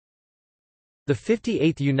The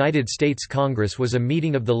 58th United States Congress was a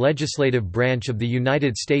meeting of the legislative branch of the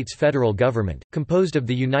United States federal government, composed of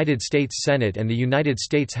the United States Senate and the United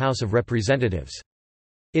States House of Representatives.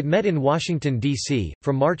 It met in Washington, D.C.,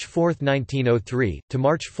 from March 4, 1903, to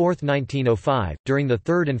March 4, 1905, during the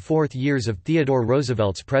third and fourth years of Theodore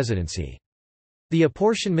Roosevelt's presidency. The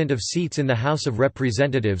apportionment of seats in the House of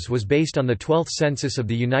Representatives was based on the 12th Census of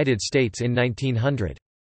the United States in 1900.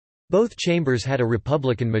 Both chambers had a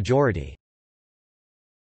Republican majority.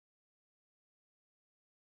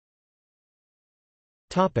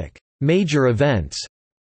 Major events.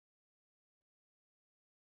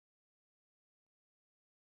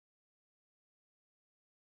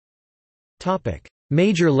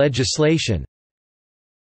 Major legislation.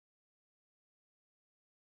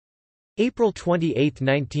 April 28,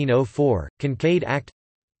 1904, Kincaid Act.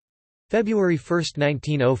 February 1,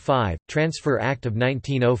 1905, Transfer Act of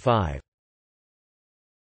 1905.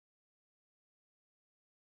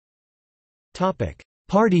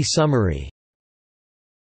 Party summary.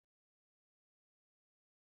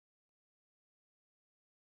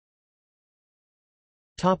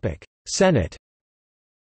 Senate.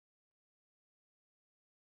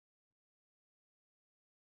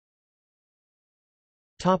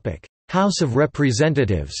 House of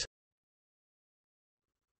Representatives.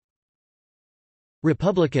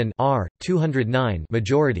 Republican R 209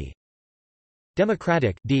 majority.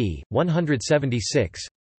 Democratic D 176.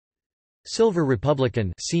 Silver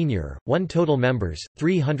Republican Senior 1 total members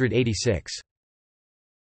 386.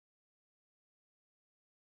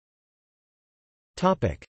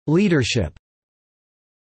 Topic: Leadership.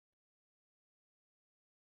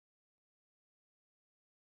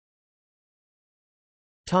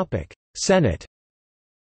 Topic: Senate.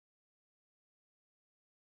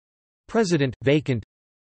 President vacant.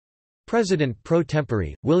 President pro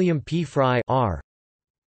tempore William P. Frye R.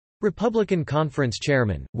 Republican Conference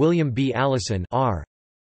Chairman William B. Allison R.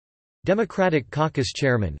 Democratic Caucus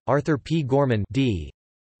Chairman Arthur P. Gorman D.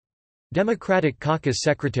 Democratic Caucus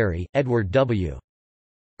Secretary Edward W.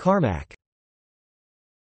 Carmack.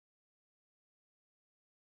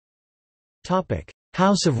 Topic: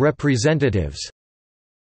 House of Representatives.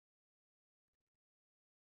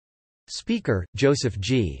 Speaker Joseph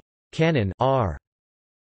G. Cannon R.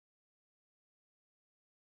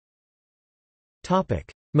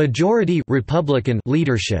 Topic: Majority Republican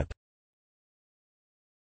leadership.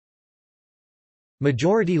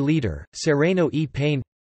 Majority Leader Sereno E. Payne.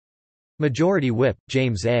 Majority Whip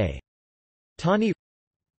James A. Tawney.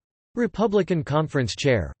 Republican Conference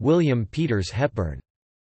Chair William Peters Hepburn.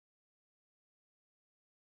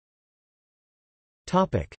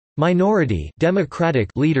 Topic: Minority Democratic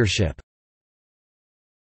leadership.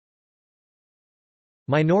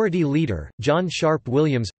 Minority Leader John Sharp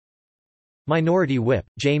Williams. Minority Whip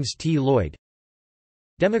James T. Lloyd.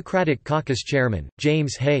 Democratic Caucus Chairman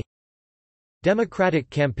James Hay. Democratic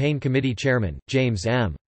Campaign Committee Chairman James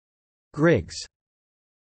M. Griggs.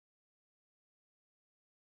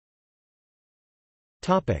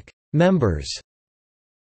 Topic: Members.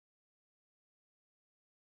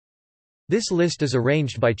 This list is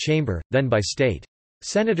arranged by chamber, then by state.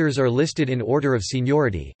 Senators are listed in order of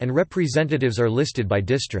seniority, and representatives are listed by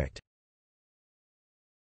district.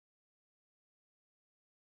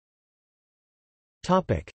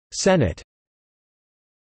 Senate.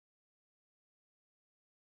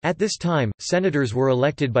 At this time, senators were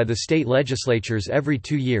elected by the state legislatures every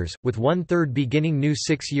 2 years, with 1/3 beginning new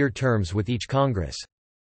 6-year terms with each Congress.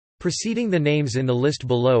 Preceding the names in the list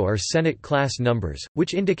below are Senate class numbers,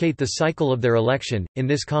 which indicate the cycle of their election. In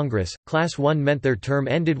this Congress, Class 1 meant their term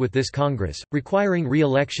ended with this Congress, requiring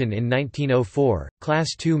re-election in 1904, Class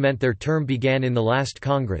 2 meant their term began in the last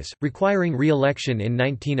Congress, requiring re-election in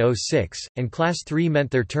 1906, and Class 3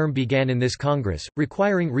 meant their term began in this Congress,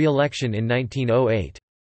 requiring re-election in 1908.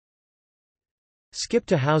 Skip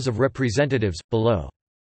to House of Representatives, below.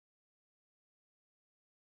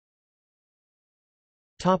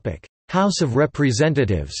 House of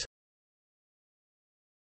Representatives.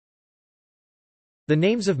 The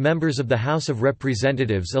names of members of the House of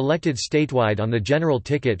Representatives elected statewide on the general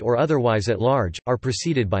ticket or otherwise at large, are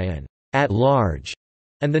preceded by an at-large,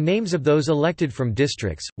 and the names of those elected from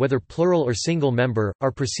districts, whether plural or single member,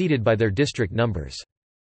 are preceded by their district numbers.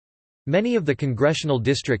 Many of the congressional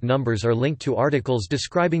district numbers are linked to articles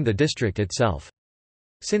describing the district itself.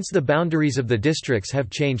 Since the boundaries of the districts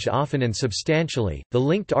have changed often and substantially, the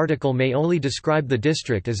linked article may only describe the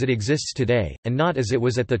district as it exists today, and not as it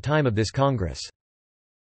was at the time of this Congress.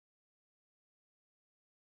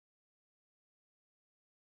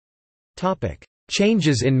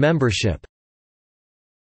 Changes in membership.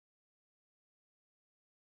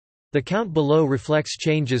 The count below reflects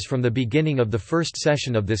changes from the beginning of the first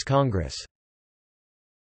session of this Congress.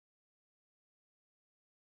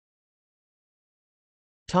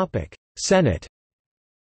 Senate.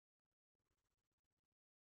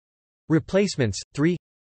 Replacements, 3.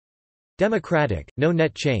 Democratic, no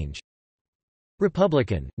net change.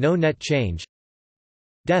 Republican, no net change.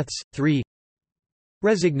 Deaths, 3.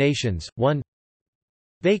 Resignations, 1.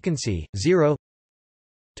 Vacancy, 0.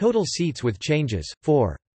 Total seats with changes,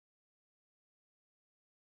 4.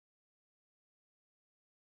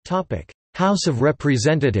 House of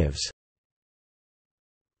Representatives.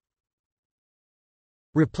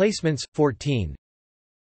 Replacements, 14.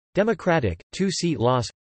 Democratic, 2-seat loss.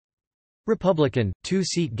 Republican,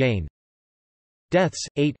 2-seat gain. Deaths,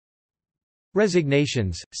 8.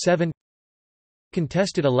 Resignations, 7.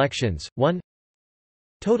 Contested elections, 1.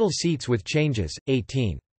 Total seats with changes,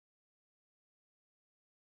 18.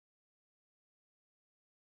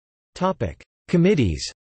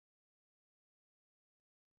 Committees.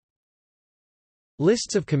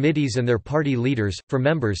 Lists of committees and their party leaders, for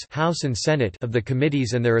members House and Senate of the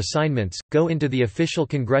committees and their assignments, go into the official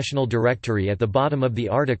congressional directory at the bottom of the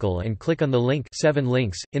article and click on the link 7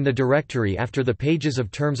 links. In the directory after the pages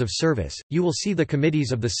of terms of service, you will see the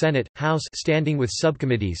committees of the Senate, House standing with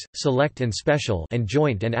subcommittees, select and special and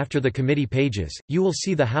joint, and after the committee pages, you will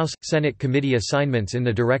see the House, Senate committee assignments in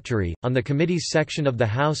the directory. On the committees section of the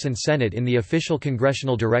House and Senate in the official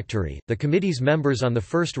congressional directory, the committee's members on the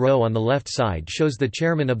first row on the left side shows the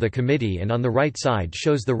chairman of the committee and on the right side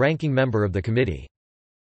shows the ranking member of the committee.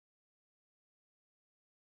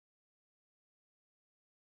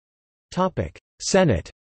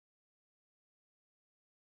 Senate.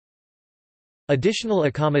 Additional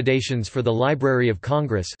accommodations for the Library of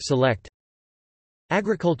Congress select.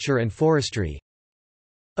 Agriculture and Forestry.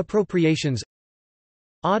 Appropriations.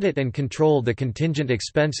 Audit and control the contingent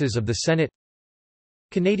expenses of the Senate.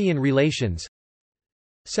 Canadian relations.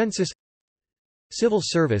 Census. Civil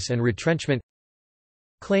service and retrenchment.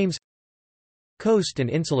 Claims. Coast and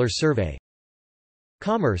Insular Survey.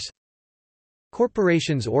 Commerce.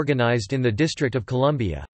 Corporations organized in the District of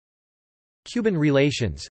Columbia. Cuban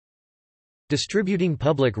relations. Distributing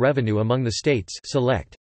public revenue among the states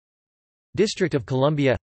select. District of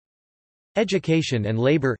Columbia. Education and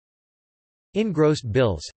labor. Engrossed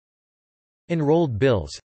bills. Enrolled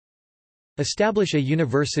bills. Establish a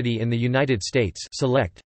university in the United States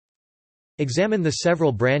select. Examine the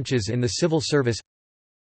several branches in the civil service.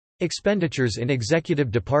 Expenditures in executive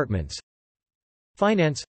departments.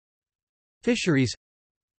 Finance. Fisheries.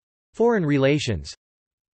 Foreign relations.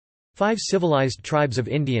 5 civilized tribes of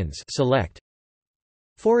Indians select.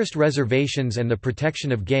 Forest reservations and the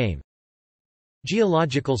protection of game.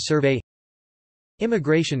 Geological survey.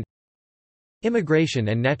 Immigration. Immigration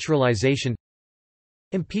and naturalization.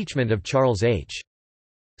 Impeachment of Charles H.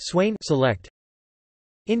 Swain select.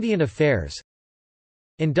 Indian Affairs.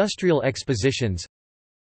 Industrial expositions.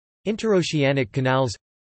 Interoceanic canals.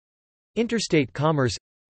 Interstate commerce.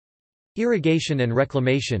 Irrigation and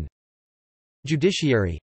reclamation.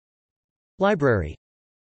 Judiciary. Library.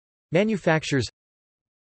 Manufactures.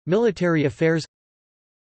 Military affairs.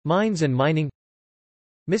 Mines and mining.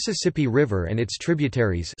 Mississippi River and its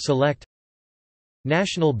tributaries select.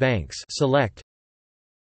 National banks select.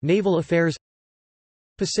 Naval affairs.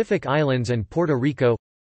 Pacific Islands and Puerto Rico.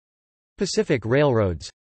 Pacific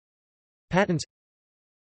Railroads. Patents.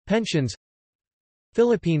 Pensions.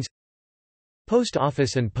 Philippines. Post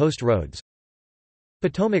Office and Post Roads.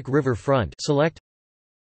 Potomac River Front select.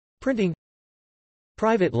 Printing.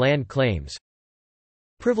 Private land claims.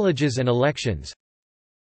 Privileges and elections.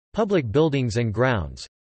 Public buildings and grounds.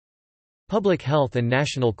 Public health and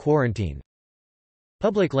national quarantine.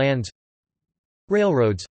 Public lands.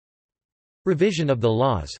 Railroads. Revision of the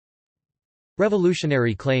laws.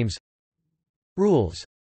 Revolutionary claims. Rules.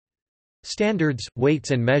 Standards,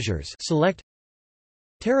 weights and measures select.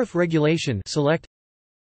 Tariff regulation select.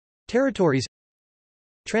 Territories.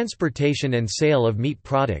 Transportation and sale of meat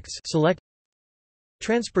products select.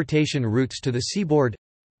 Transportation routes to the seaboard.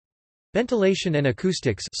 Ventilation and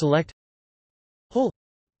acoustics select. Whole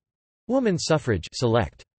woman suffrage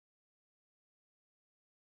select.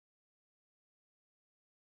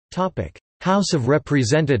 Topic: House of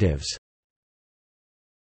Representatives.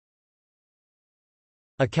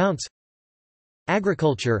 Accounts.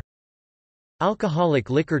 Agriculture. Alcoholic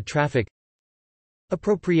liquor traffic.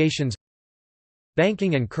 Appropriations.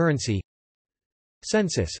 Banking and currency.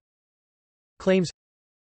 Census. Claims.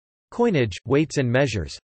 Coinage, weights and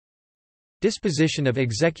measures. Disposition of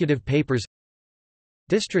executive papers.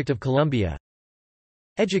 District of Columbia.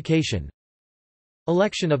 Education.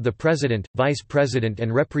 Election of the President, Vice President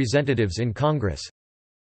and Representatives in Congress.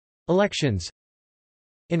 Elections.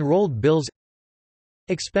 Enrolled bills.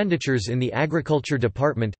 Expenditures in the Agriculture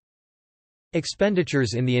Department.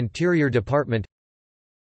 Expenditures in the Interior Department.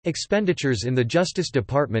 Expenditures in the Justice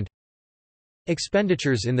Department.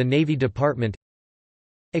 Expenditures in the Navy Department.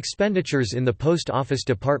 Expenditures in the Post Office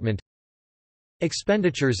Department.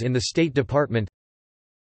 Expenditures in the State Department.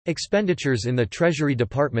 Expenditures in the Treasury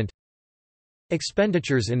Department.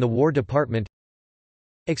 Expenditures in the War Department.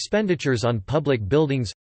 Expenditures on public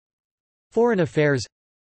buildings. Foreign Affairs.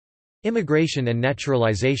 Immigration and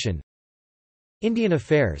Naturalization. Indian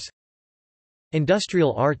Affairs.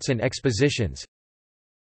 Industrial Arts and Expositions.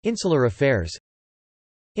 Insular Affairs.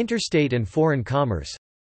 Interstate and Foreign Commerce.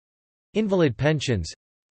 Invalid Pensions.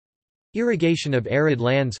 Irrigation of arid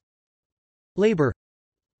lands. Labor.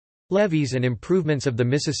 Levees and improvements of the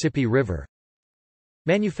Mississippi River.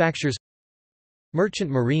 Manufactures. Merchant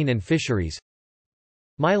Marine and Fisheries.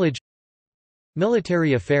 Mileage.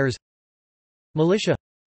 Military Affairs. Militia.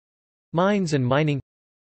 Mines and Mining.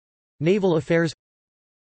 Naval Affairs.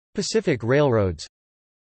 Pacific Railroads.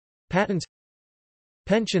 Patents.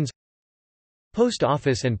 Pensions. Post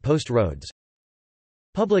Office and Post Roads.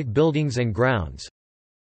 Public Buildings and Grounds.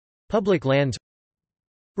 Public Lands.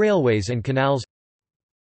 Railways and Canals.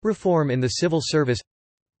 Reform in the Civil Service.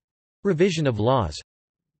 Revision of laws.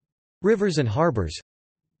 Rivers and harbors.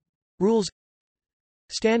 Rules.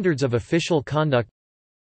 Standards of official conduct.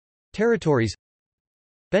 Territories.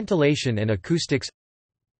 Ventilation and acoustics.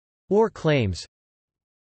 War claims.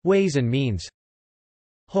 Ways and means.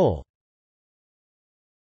 Whole.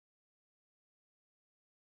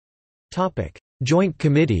 Topic: Joint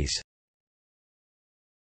Committees.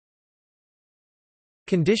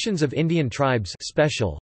 Conditions of Indian Tribes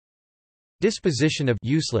Special. Disposition of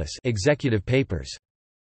useless executive papers.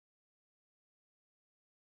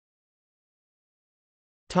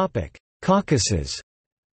 Topic: Caucuses.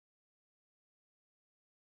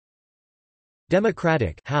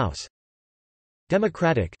 Democratic House.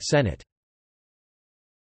 Democratic Senate.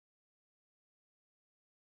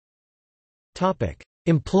 Topic: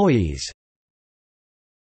 Employees.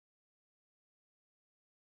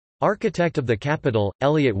 Architect of the Capitol,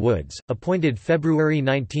 Elliott Woods, appointed February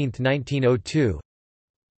 19, 1902.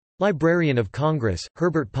 Librarian of Congress,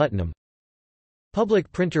 Herbert Putnam.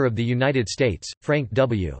 Public Printer of the United States, Frank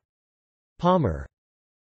W. Palmer.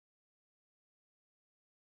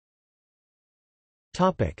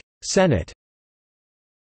 Senate.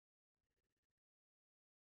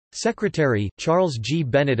 Secretary, Charles G.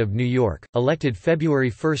 Bennett of New York, elected February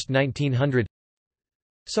 1, 1900.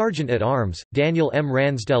 Sergeant at Arms, Daniel M.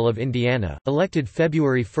 Ransdell of Indiana, elected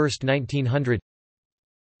February 1, 1900.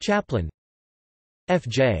 Chaplain.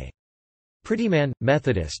 F.J. Prettyman,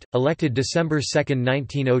 Methodist, elected December 2,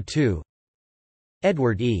 1902.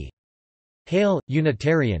 Edward E. Hale,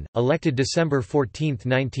 Unitarian, elected December 14,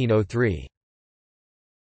 1903.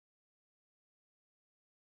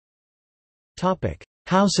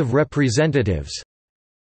 House of Representatives.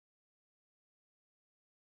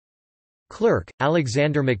 Clerk,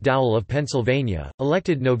 Alexander McDowell of Pennsylvania,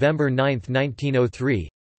 elected November 9, 1903.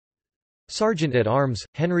 Sergeant at Arms,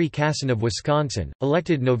 Henry Casson of Wisconsin,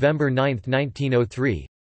 elected November 9, 1903.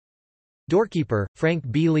 Doorkeeper, Frank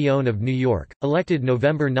B. Leone of New York, elected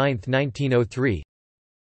November 9, 1903.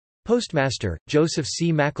 Postmaster, Joseph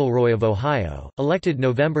C. McElroy of Ohio, elected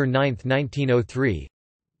November 9, 1903.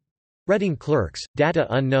 Reading Clerks, data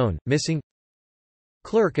unknown, missing.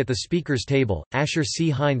 Clerk at the Speaker's Table, Asher C.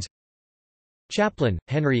 Hines. Chaplain,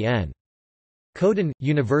 Henry N. Coden,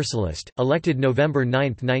 Universalist, elected November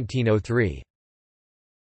 9, 1903.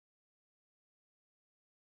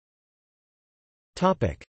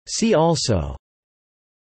 See also: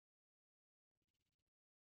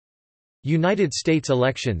 United States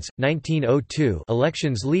elections, 1902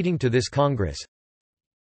 elections leading to this Congress.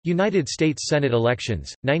 United States Senate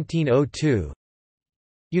elections, 1902.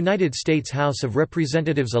 United States House of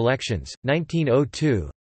Representatives elections, 1902.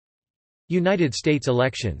 United States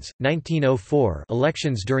elections, 1904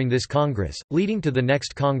 elections during this Congress, leading to the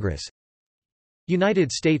next Congress.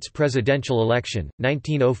 United States presidential election,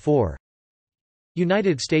 1904.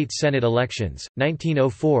 United States Senate elections,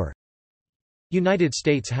 1904. United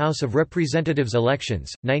States House of Representatives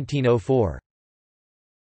elections, 1904.